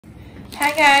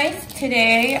Hi guys,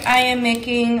 today I am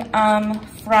making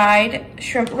fried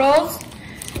shrimp rolls.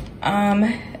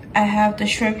 I have the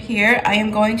shrimp here. I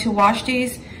am going to wash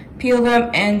these, peel them,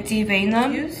 and devein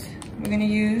them. We're gonna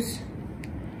use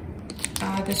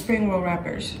the spring roll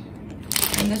wrappers.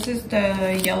 And this is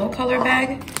the yellow color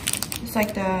bag. It's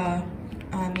like the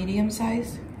medium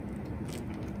size.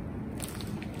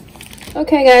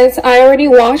 Okay guys, I already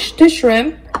washed the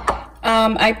shrimp.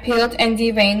 I peeled and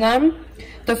deveined them.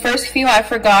 The first few I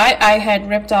forgot, I had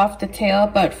ripped off the tail,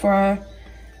 but for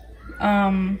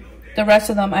the rest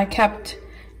of them I kept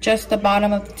just the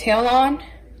bottom of the tail on.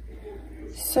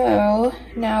 So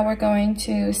now we're going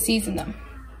to season them.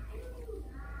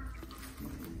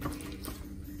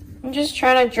 I'm just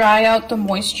trying to dry out the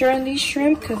moisture in these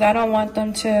shrimp because I don't want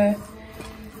them to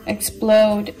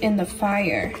explode in the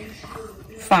fire.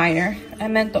 I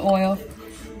meant the oil.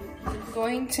 I'm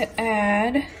going to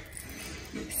add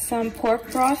some pork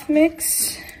broth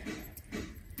mix,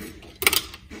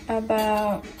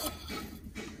 about a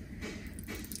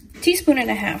teaspoon and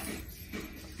a half.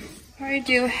 I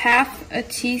do half a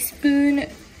teaspoon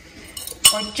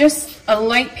or just a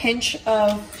light pinch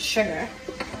of sugar.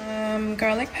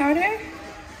 Garlic powder,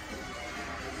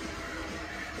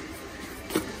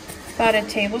 about a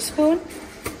tablespoon.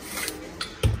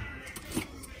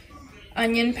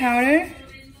 Onion powder,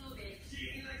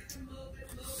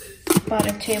 about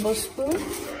a tablespoon.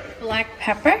 Black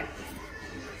pepper,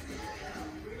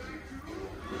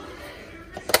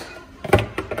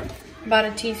 about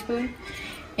a teaspoon,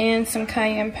 and some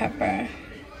cayenne pepper,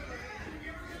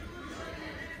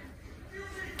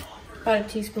 about a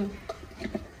teaspoon.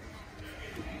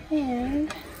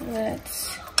 And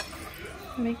let's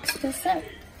mix this up.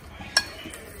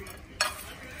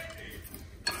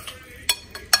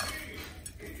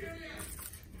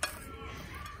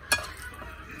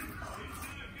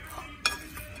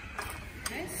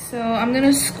 So I'm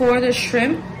gonna score the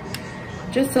shrimp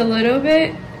just a little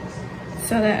bit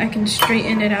so that I can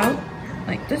straighten it out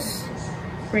like this.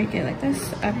 Break it like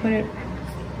this. I put it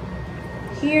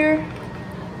here.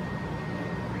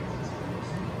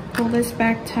 Pull this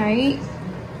back tight.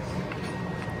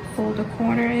 Fold the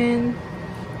corner in.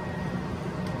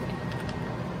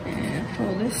 And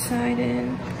pull this side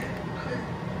in.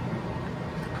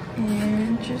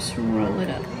 And just roll it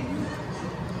up.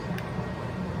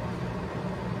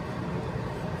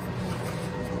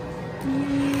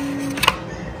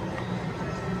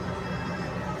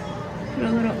 Put a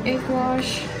little egg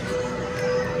wash.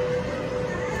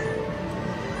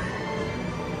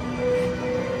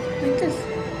 Like this.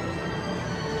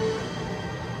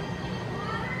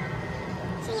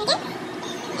 So you're good?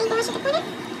 Egg wash at the corner.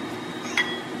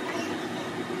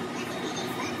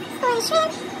 Score the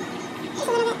shrimp. Just a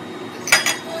little bit.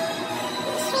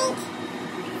 Straight.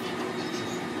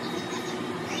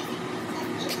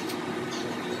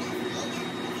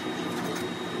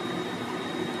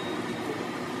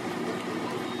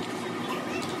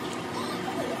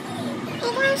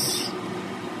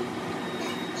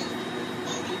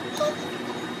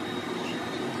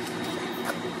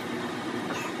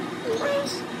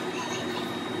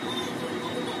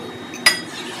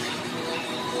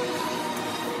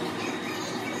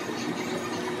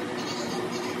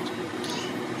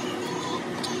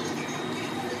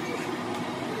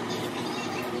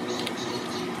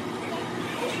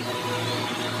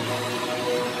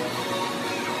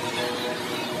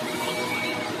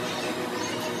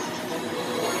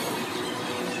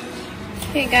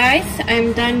 Okay guys,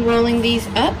 I'm done rolling these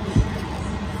up.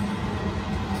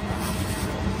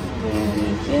 There we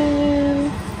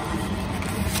go.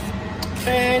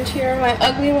 And here are my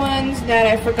ugly ones that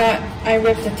I forgot I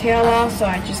ripped the tail off, so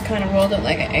I just kind of rolled it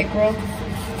like an egg roll.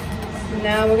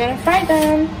 Now we're gonna fry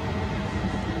them.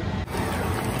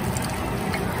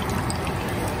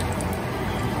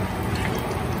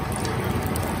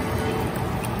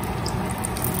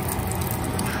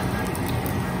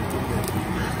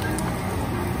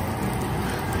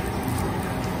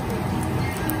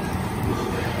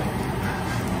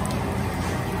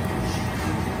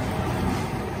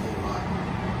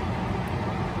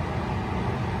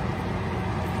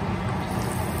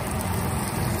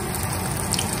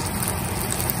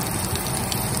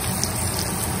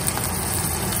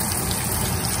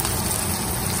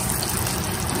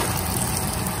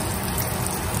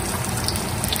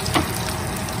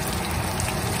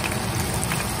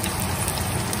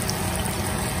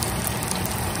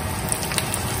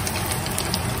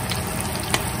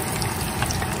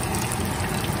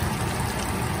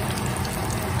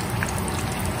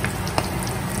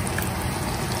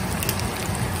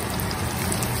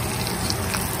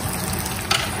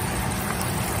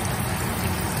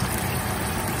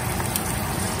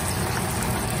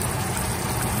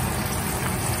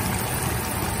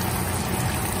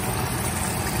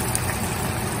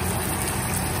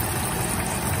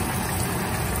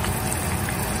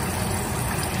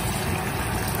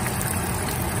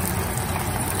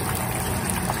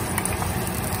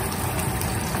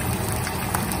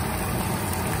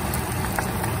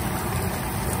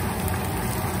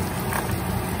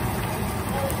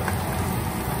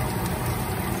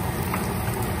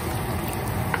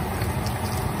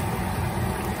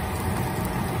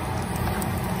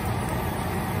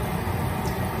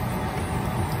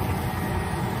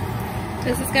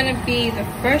 This is gonna be the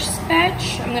first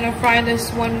batch. I'm gonna fry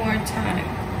this one more time.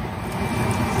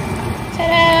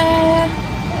 Ta-da!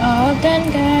 All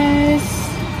done, guys.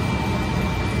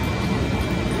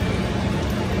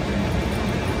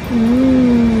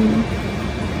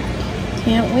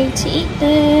 Can't wait to eat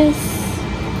this.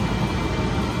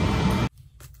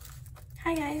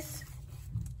 Hi, guys.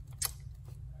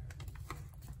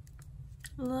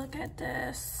 Look at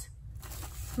this.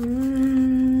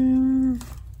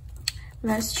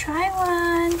 Let's try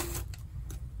one.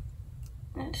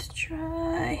 Let's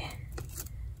try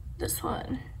this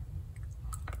one.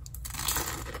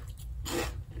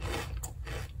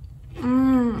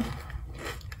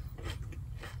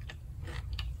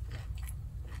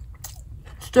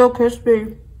 Still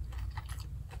crispy.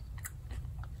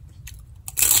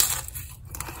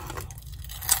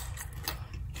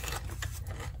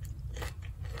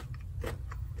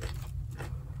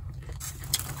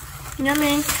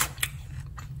 Yummy.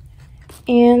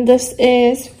 And this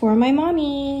is for my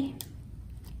mommy.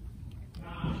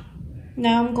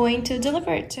 Now I'm going to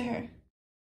deliver it to her.